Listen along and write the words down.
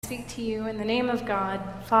speak to you in the name of God,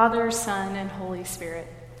 Father, Son, and Holy Spirit.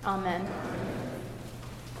 Amen.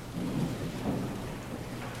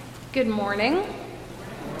 Good morning.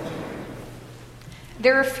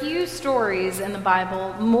 There are few stories in the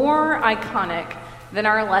Bible more iconic than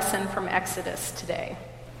our lesson from Exodus today.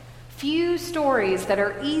 Few stories that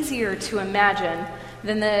are easier to imagine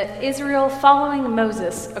than the Israel following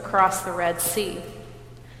Moses across the Red Sea.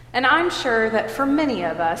 And I'm sure that for many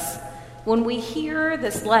of us, when we hear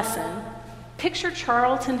this lesson, picture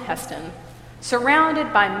Charlton Heston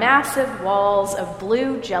surrounded by massive walls of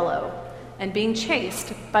blue jello and being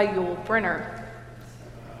chased by Yul Brynner.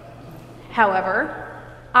 However,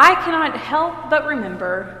 I cannot help but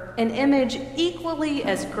remember an image equally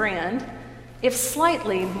as grand, if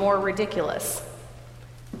slightly more ridiculous.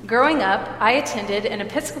 Growing up, I attended an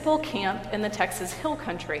Episcopal camp in the Texas Hill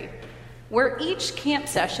Country, where each camp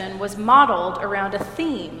session was modeled around a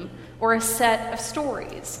theme or a set of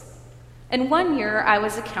stories. And one year, I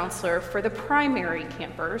was a counselor for the primary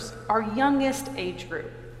campers, our youngest age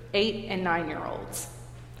group, 8 and 9-year-olds.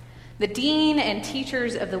 The dean and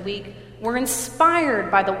teachers of the week were inspired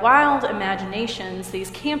by the wild imaginations these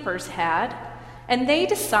campers had, and they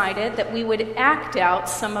decided that we would act out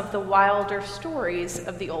some of the wilder stories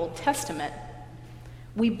of the Old Testament.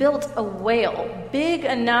 We built a whale big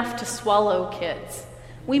enough to swallow kids.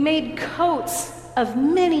 We made coats of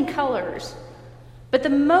many colors. But the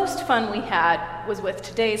most fun we had was with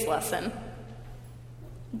today's lesson.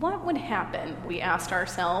 What would happen, we asked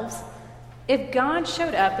ourselves, if God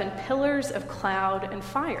showed up in pillars of cloud and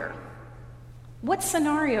fire? What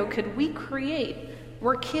scenario could we create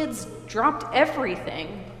where kids dropped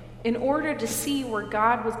everything in order to see where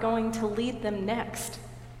God was going to lead them next?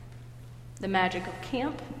 The magic of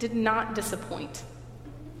camp did not disappoint.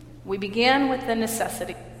 We began with the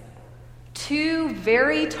necessity. 2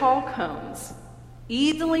 very tall cones,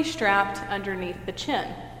 easily strapped underneath the chin.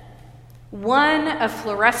 One of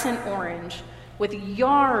fluorescent orange with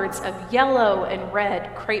yards of yellow and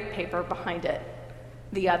red crepe paper behind it.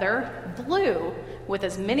 The other, blue, with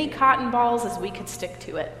as many cotton balls as we could stick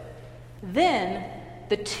to it. Then,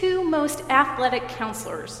 the 2 most athletic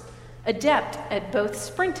counselors, adept at both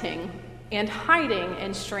sprinting and hiding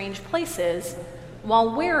in strange places,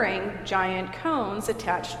 while wearing giant cones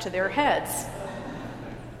attached to their heads.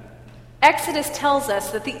 Exodus tells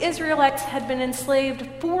us that the Israelites had been enslaved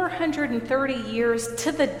 430 years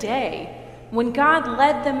to the day when God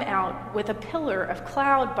led them out with a pillar of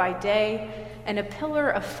cloud by day and a pillar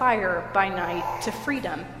of fire by night to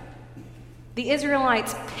freedom. The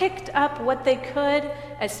Israelites picked up what they could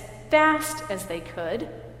as fast as they could.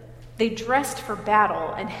 They dressed for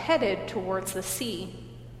battle and headed towards the sea.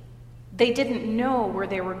 They didn't know where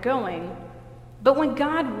they were going, but when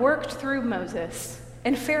God worked through Moses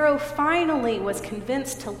and Pharaoh finally was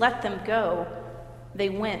convinced to let them go, they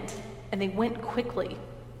went, and they went quickly.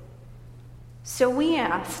 So we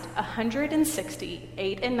asked 160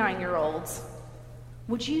 8 and 9-year-olds,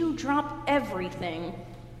 would you drop everything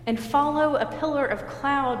and follow a pillar of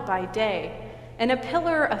cloud by day and a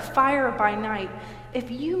pillar of fire by night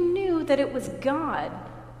if you knew that it was God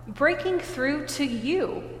breaking through to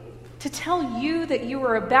you to tell you that you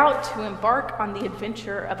were about to embark on the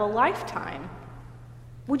adventure of a lifetime?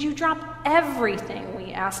 Would you drop everything,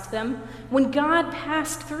 we asked them, when God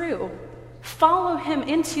passed through? Follow him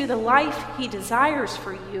into the life he desires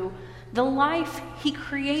for you, the life he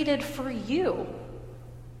created for you.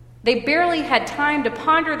 They barely had time to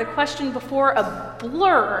ponder the question before a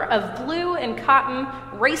blur of blue and cotton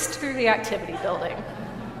raced through the activity building.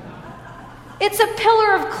 It's a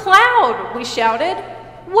pillar of cloud, we shouted.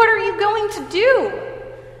 What are you going to do?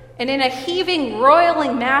 And in a heaving,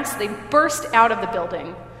 roiling mass, they burst out of the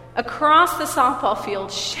building, across the softball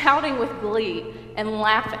field, shouting with glee and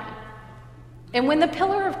laughing. And when the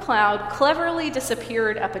pillar of cloud cleverly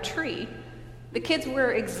disappeared up a tree, the kids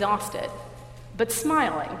were exhausted, but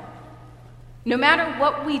smiling. No matter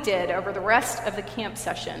what we did over the rest of the camp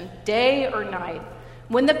session, day or night,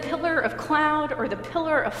 when the pillar of cloud or the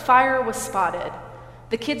pillar of fire was spotted,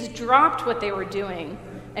 the kids dropped what they were doing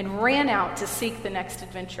and ran out to seek the next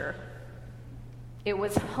adventure. It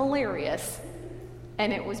was hilarious,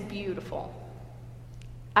 and it was beautiful.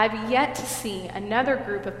 I've yet to see another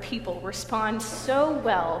group of people respond so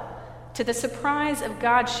well to the surprise of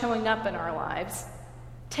God showing up in our lives,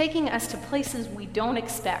 taking us to places we don't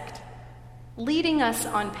expect, leading us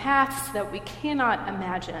on paths that we cannot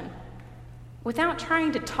imagine, without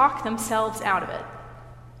trying to talk themselves out of it,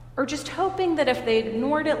 or just hoping that if they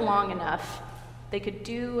ignored it long enough, they could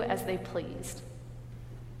do as they pleased.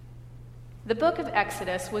 The book of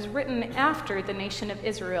Exodus was written after the nation of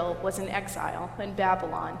Israel was in exile in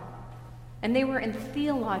Babylon, and they were in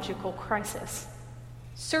theological crisis,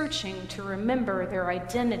 searching to remember their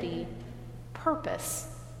identity, purpose,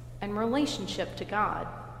 and relationship to God.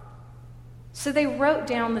 So they wrote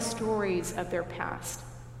down the stories of their past.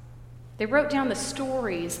 They wrote down the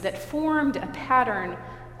stories that formed a pattern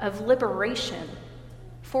of liberation,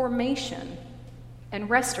 formation, and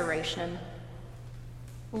restoration.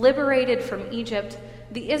 Liberated from Egypt,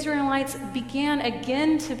 the Israelites began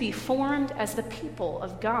again to be formed as the people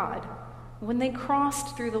of God when they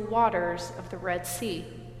crossed through the waters of the Red Sea,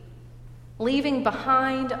 leaving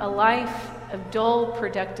behind a life of dull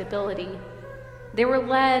predictability. They were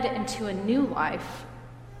led into a new life,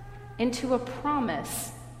 into a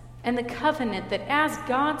promise and the covenant that as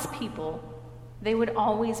God's people, they would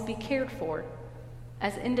always be cared for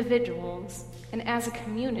as individuals and as a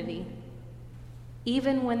community.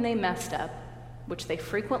 Even when they messed up, which they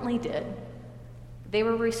frequently did, they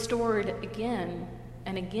were restored again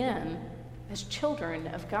and again as children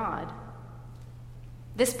of God.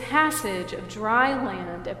 This passage of dry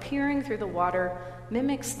land appearing through the water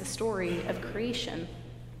mimics the story of creation,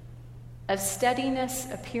 of steadiness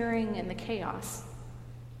appearing in the chaos,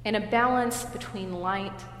 and a balance between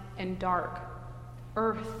light and dark,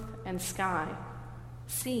 earth and sky,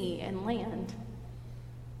 sea and land.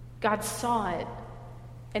 God saw it,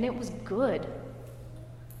 and it was good.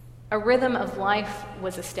 A rhythm of life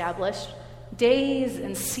was established. Days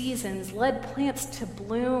and seasons led plants to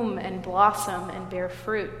bloom and blossom and bear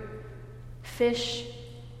fruit. Fish,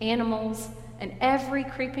 animals, and every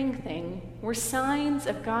creeping thing were signs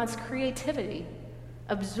of God's creativity,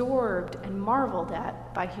 absorbed and marveled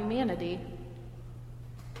at by humanity.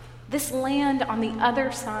 This land on the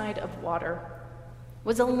other side of water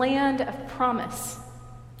was a land of promise,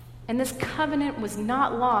 and this covenant was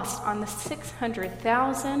not lost on the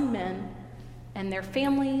 600,000 men and their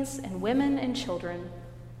families and women and children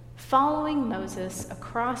following Moses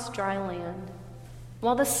across dry land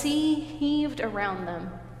while the sea heaved around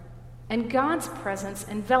them and God's presence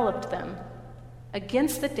enveloped them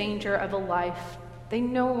against the danger of a life they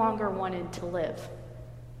no longer wanted to live.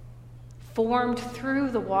 Formed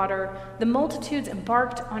through the water, the multitudes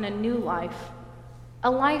embarked on a new life, a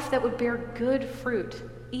life that would bear good fruit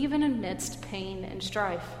even amidst pain and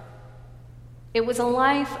strife. It was a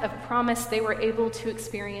life of promise they were able to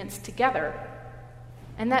experience together,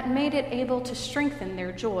 and that made it able to strengthen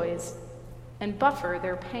their joys and buffer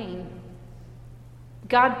their pain.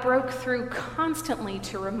 God broke through constantly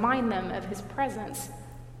to remind them of his presence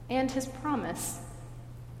and his promise.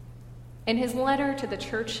 In his letter to the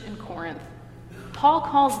church in Corinth, Paul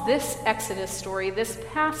calls this Exodus story, this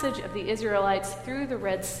passage of the Israelites through the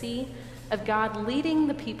Red Sea, of God leading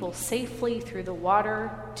the people safely through the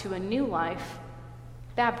water to a new life,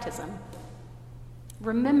 baptism.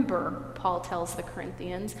 Remember, Paul tells the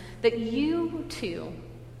Corinthians, that you too,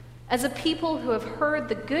 as a people who have heard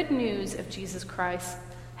the good news of Jesus Christ,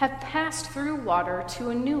 have passed through water to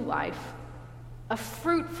a new life, a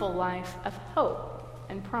fruitful life of hope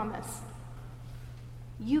and promise.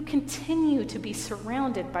 You continue to be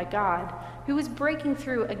surrounded by God, who is breaking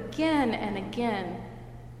through again and again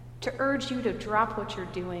to urge you to drop what you're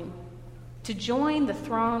doing, to join the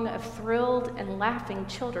throng of thrilled and laughing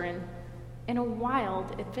children in a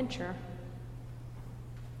wild adventure.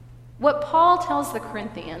 What Paul tells the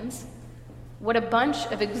Corinthians, what a bunch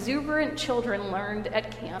of exuberant children learned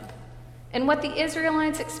at camp, and what the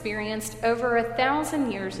Israelites experienced over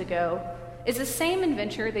 1,000 years ago is the same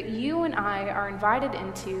adventure that you and I are invited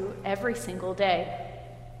into every single day.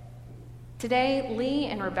 Today, Lee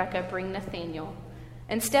and Rebecca bring Nathaniel,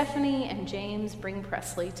 and Stephanie and James bring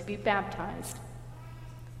Presley to be baptized.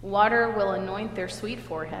 Water will anoint their sweet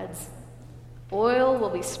foreheads. Oil will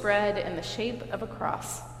be spread in the shape of a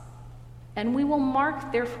cross, and we will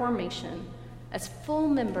mark their formation as full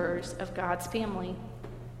members of God's family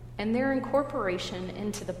and their incorporation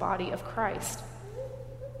into the body of Christ.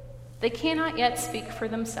 They cannot yet speak for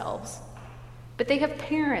themselves, but they have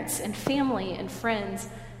parents and family and friends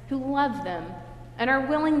who love them and are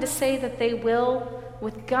willing to say that they will,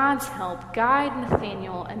 with God's help, guide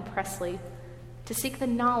Nathaniel and Presley to seek the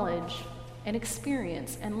knowledge and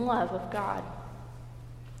experience and love of God.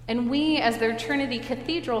 And we, as their Trinity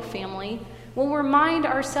Cathedral family, will remind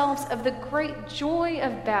ourselves of the great joy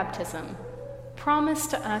of baptism promised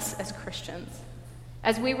to us as Christians,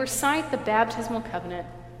 as we recite the baptismal covenant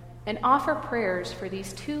and offer prayers for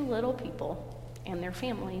these two little people and their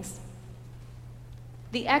families.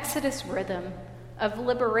 The Exodus rhythm of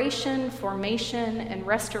liberation, formation, and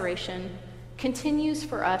restoration continues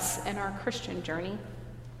for us in our Christian journey.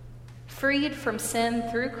 Freed from sin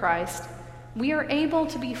through Christ, we are able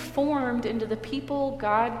to be formed into the people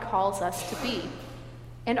God calls us to be,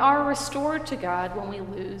 and are restored to God when we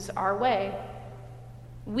lose our way.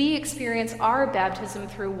 We experience our baptism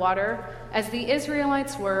through water as the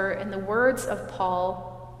Israelites were, in the words of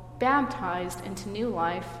Paul, baptized into new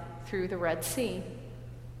life through the Red Sea.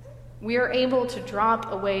 We are able to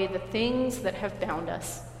drop away the things that have bound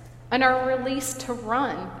us and are released to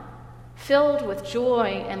run, filled with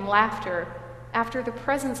joy and laughter after the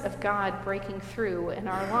presence of God breaking through in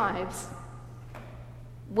our lives.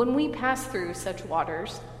 When we pass through such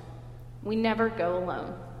waters, we never go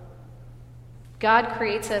alone. God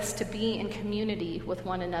creates us to be in community with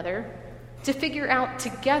one another, to figure out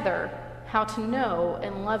together how to know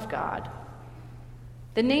and love God.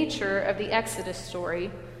 The nature of the Exodus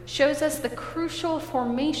story shows us the crucial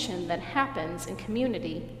formation that happens in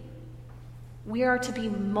community. We are to be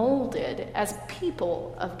molded as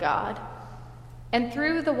people of God, and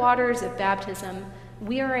through the waters of baptism,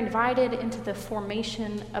 we are invited into the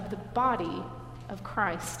formation of the body of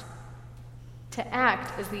Christ, to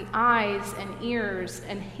act as the eyes and ears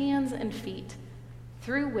and hands and feet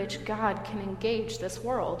through which God can engage this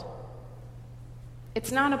world.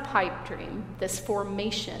 It's not a pipe dream, this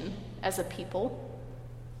formation as a people.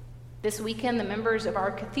 This weekend, the members of our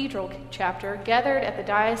cathedral chapter gathered at the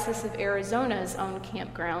Diocese of Arizona's own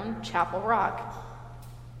campground, Chapel Rock.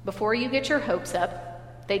 Before you get your hopes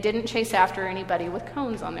up, they didn't chase after anybody with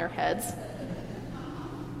cones on their heads.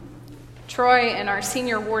 Troy and our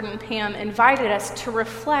senior warden, Pam, invited us to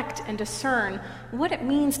reflect and discern what it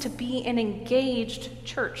means to be an engaged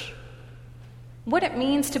church, what it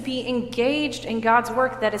means to be engaged in God's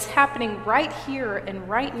work that is happening right here and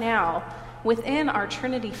right now within our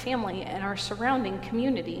Trinity family and our surrounding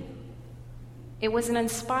community. It was an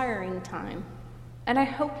inspiring time, and I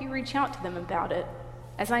hope you reach out to them about it,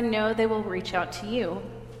 as I know they will reach out to you.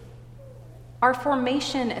 Our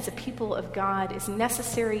formation as a people of God is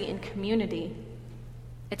necessary in community.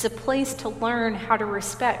 It's a place to learn how to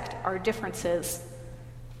respect our differences,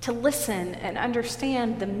 to listen and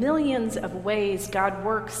understand the millions of ways God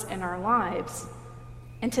works in our lives,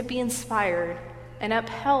 and to be inspired and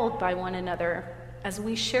upheld by one another as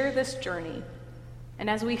we share this journey and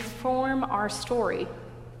as we form our story.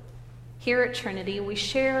 Here at Trinity, we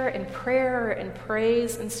share in prayer and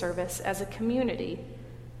praise and service as a community,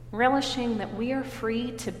 relishing that we are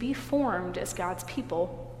free to be formed as God's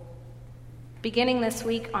people. Beginning this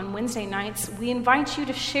week on Wednesday nights, we invite you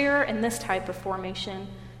to share in this type of formation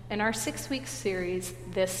in our 6-week series,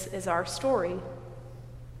 This Is Our Story.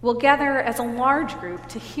 We'll gather as a large group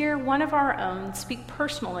to hear one of our own speak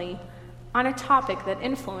personally on a topic that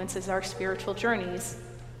influences our spiritual journeys,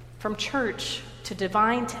 from church to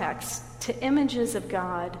divine texts to images of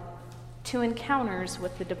God to encounters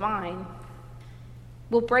with the divine.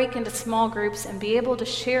 We'll break into small groups and be able to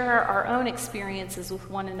share our own experiences with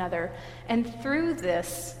one another, and through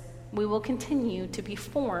this, we will continue to be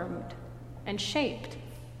formed and shaped.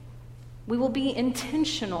 We will be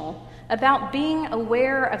intentional about being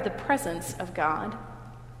aware of the presence of God,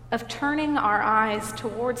 of turning our eyes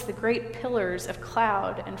towards the great pillars of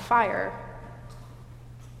cloud and fire.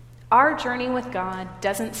 Our journey with God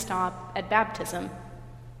doesn't stop at baptism.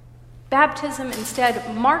 Baptism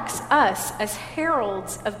instead marks us as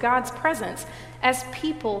heralds of God's presence, as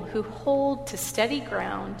people who hold to steady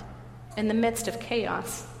ground in the midst of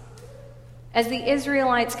chaos. As the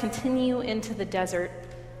Israelites continue into the desert,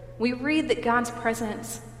 we read that God's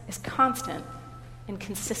presence is constant and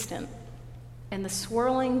consistent in the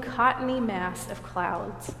swirling cottony mass of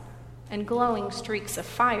clouds and glowing streaks of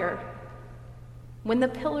fire. When the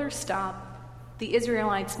pillars stop, the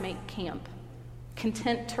Israelites make camp,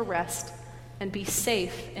 content to rest and be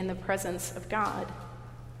safe in the presence of God.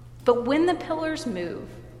 But when the pillars move,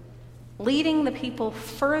 leading the people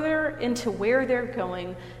further into where they're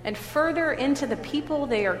going and further into the people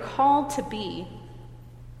they are called to be,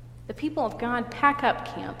 the people of God pack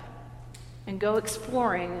up camp and go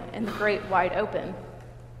exploring in the great wide open.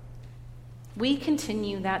 We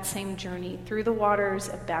continue that same journey through the waters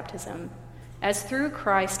of baptism, as through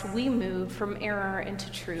Christ we move from error into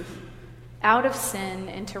truth, out of sin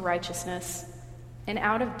into righteousness, and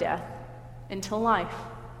out of death into life.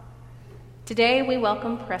 Today we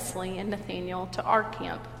welcome Presley and Nathaniel to our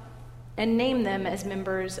camp and name them as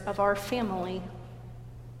members of our family.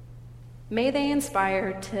 May they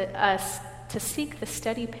inspire us to seek the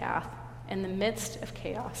steady path in the midst of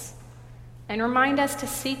chaos, and remind us to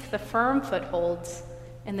seek the firm footholds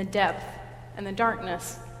in the depth and the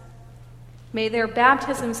darkness. May their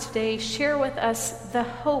baptisms today share with us the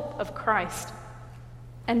hope of Christ,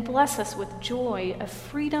 and bless us with joy of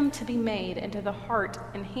freedom to be made into the heart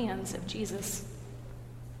and hands of Jesus.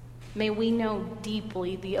 May we know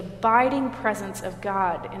deeply the abiding presence of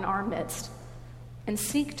God in our midst and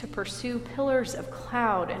seek to pursue pillars of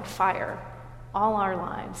cloud and fire all our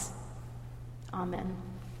lives. Amen.